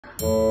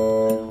I've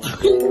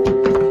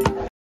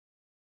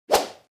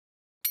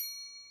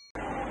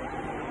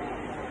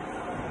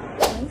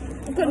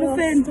got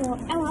nothing.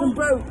 I'm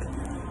broke.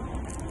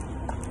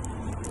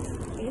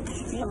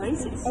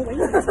 Oasis. Oh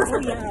yeah.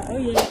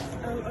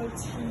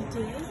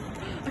 ootd.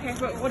 Okay,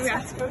 so what do we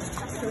ask?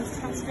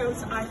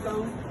 Tesco's,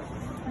 iPhone,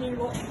 new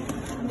look,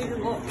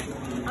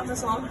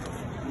 Amazon.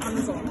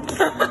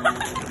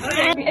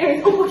 Okay.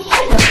 Anyway, oh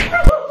shit!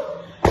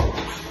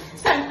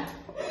 So,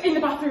 in the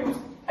bathrooms,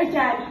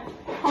 again,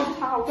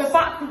 the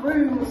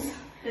bathrooms.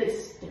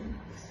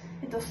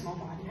 It does smell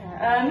bad,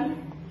 yeah.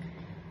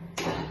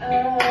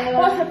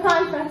 What's the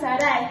plan for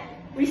today?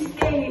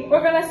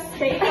 We're gonna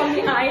skate on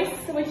the ice,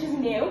 which is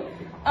new.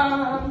 I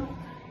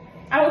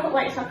woke up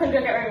late, so I couldn't do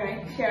it right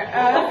away. Sure.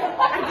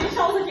 I did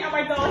Charles looking at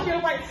my door. She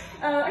was like, okay.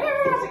 I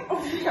was like, oh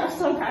my gosh,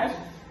 so bad.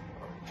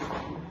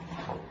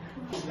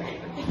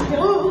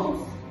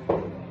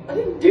 I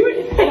didn't do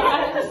anything.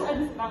 I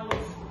just bounced.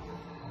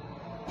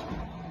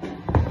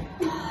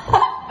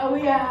 Oh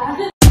yeah.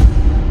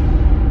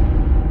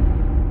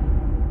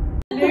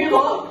 New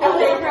look.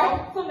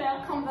 Thumbnail.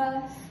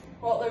 Converse.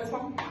 What those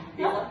from?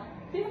 Yeah.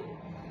 Woo!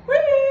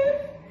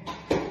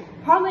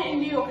 Apparently in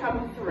New York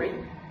I'm 3.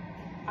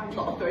 I'm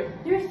not a 3.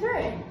 You're a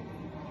 3?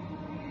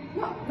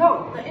 No,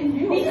 in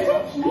New York. These are so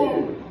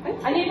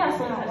cute. I need my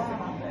son to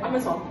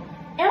Amazon.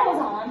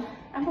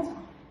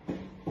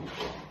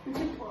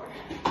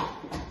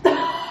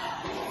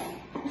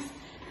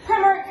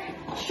 Primark,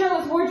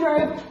 Charlotte's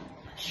wardrobe,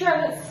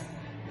 Charlotte's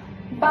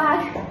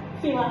bag,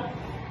 female.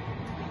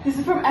 This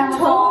is from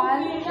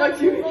Amazon.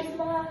 Like you.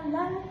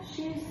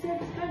 She said,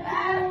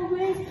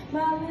 always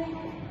smiling.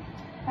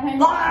 And I'm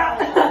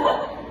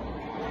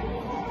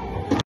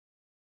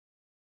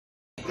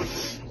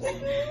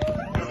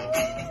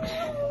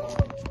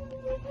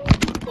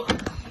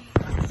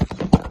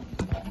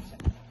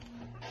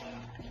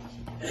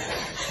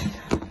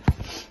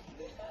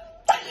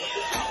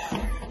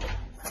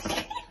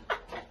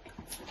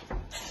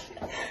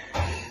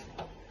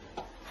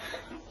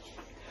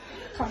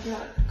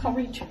can't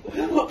reach.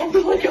 I'm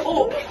gonna get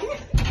up.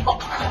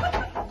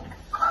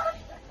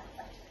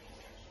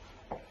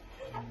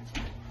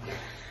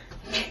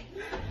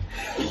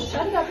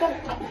 Shut up.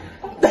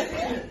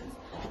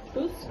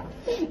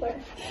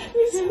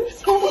 This is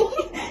so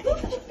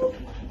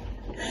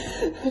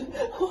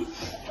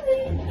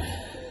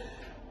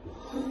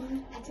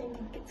I think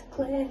it's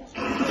clear.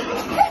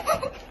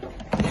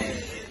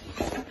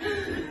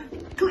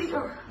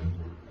 Clear.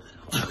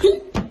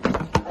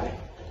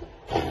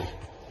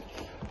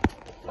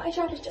 My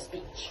shot is just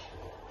beach.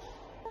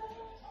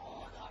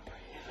 Oh, I can't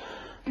breathe.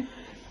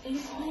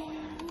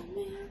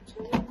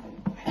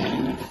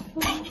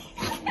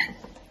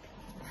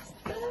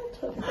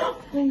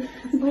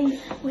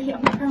 Wait,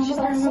 I'm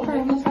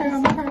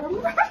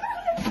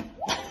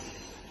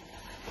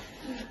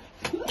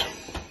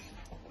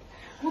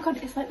Oh my god,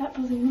 it's like that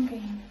balloon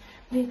game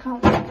where you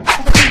can't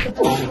have the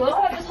ball.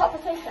 I just have to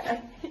take it.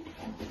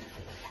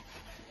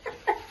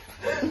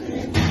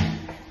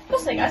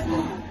 Just say, guys,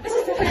 this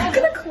is I'm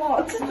gonna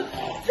clog.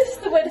 This is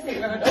the weirdest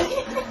thing I've ever done.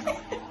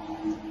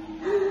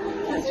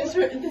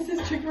 This is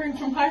triggering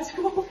from high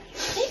school.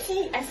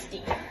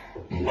 PTSD.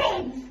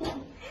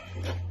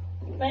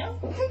 Ma'am?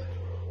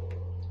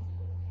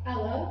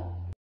 Hello?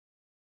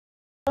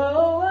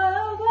 Oh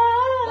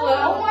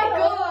my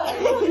god!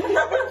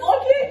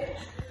 Okay.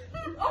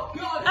 Oh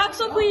god!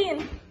 Axel Queen!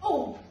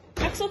 Oh!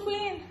 Axel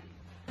Queen!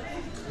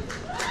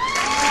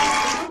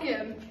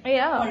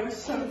 Yeah. I was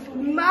so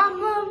funny. My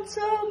mom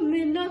told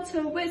me not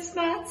to waste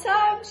my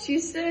time. She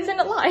said, isn't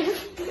it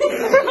live?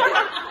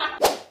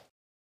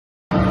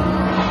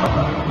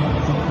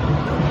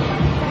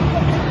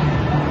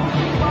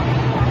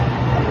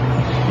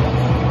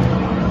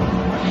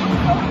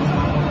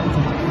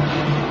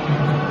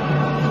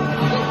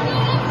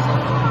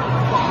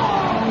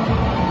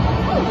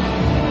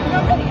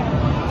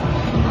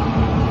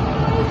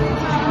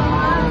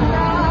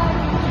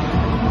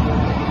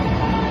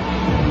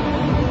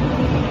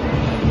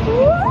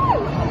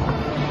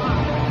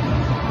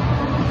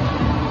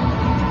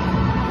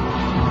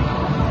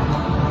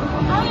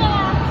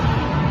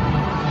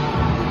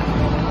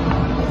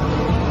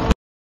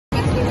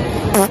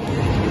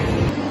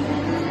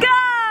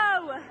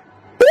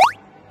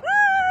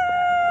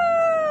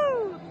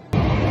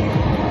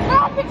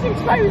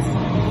 Exposed.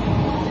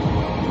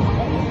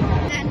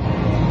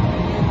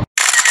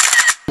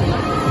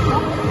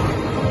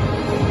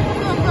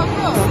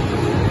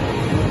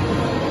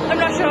 I'm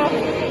not sure.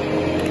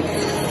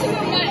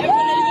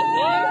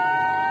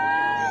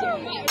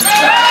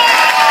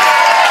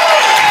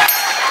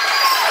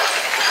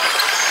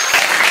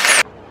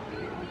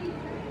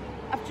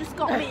 I've just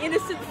got the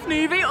innocent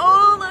smoothie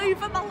all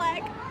over my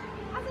leg. As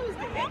I was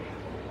doing.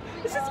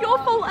 This is your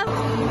fault,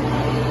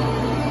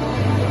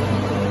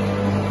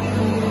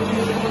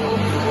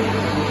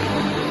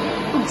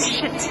 Oh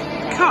shit.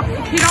 Cut all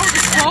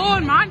this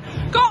phone, man.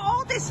 Got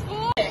all this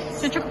phone.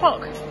 So chuck a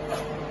puck. We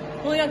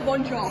only had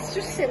one job. It's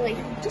just silly.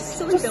 Just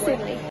silly.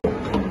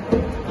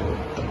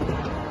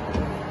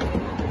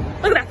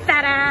 Look at that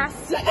fat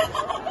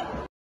ass.